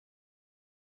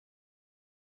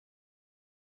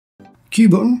Q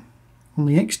button on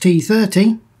the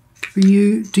X-T30 for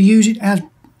you to use it as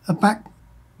a back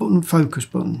button focus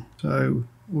button. So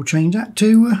we'll change that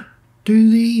to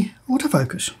do the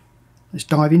autofocus. Let's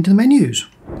dive into the menus.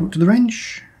 Go to the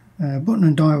wrench, button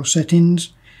and dial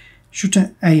settings,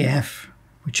 shutter AF.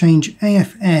 We change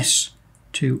AFS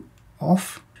to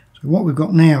off. So what we've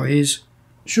got now is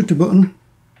shutter button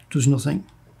does nothing,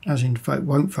 as in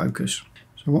won't focus.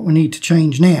 So what we need to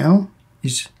change now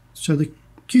is so the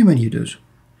Q menu does.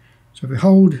 So if we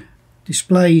hold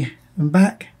display and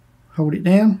back, hold it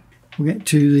down, we'll get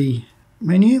to the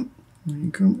menu.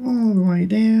 You come all the way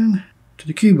down to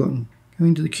the Q button. Go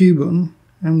into the Q button,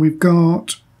 and we've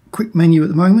got quick menu at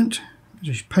the moment.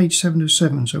 It's page 7 of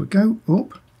 7. So we go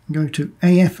up and go to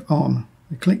AF on.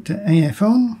 We click to AF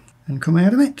on and come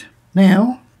out of it.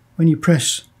 Now, when you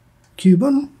press Q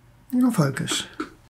button, it'll focus.